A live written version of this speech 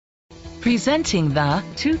Presenting the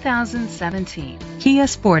 2017 Kia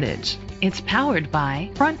Sportage. It's powered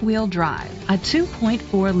by front-wheel drive, a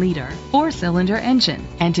 2.4-liter four-cylinder engine,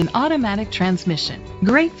 and an automatic transmission.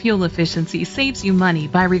 Great fuel efficiency saves you money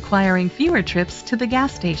by requiring fewer trips to the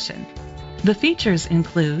gas station. The features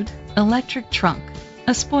include electric trunk,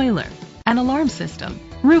 a spoiler, an alarm system,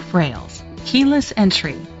 roof rails, keyless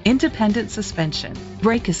entry, independent suspension,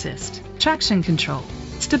 brake assist, traction control,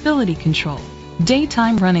 stability control,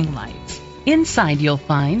 daytime running lights. Inside you'll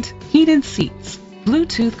find heated seats,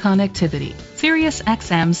 Bluetooth connectivity, Sirius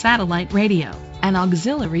XM satellite radio, an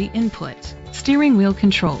auxiliary input, steering wheel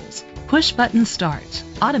controls, push button start,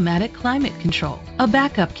 automatic climate control, a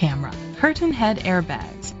backup camera, curtain head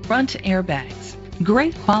airbags, front airbags.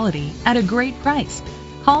 Great quality at a great price.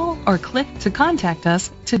 Call or click to contact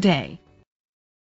us today.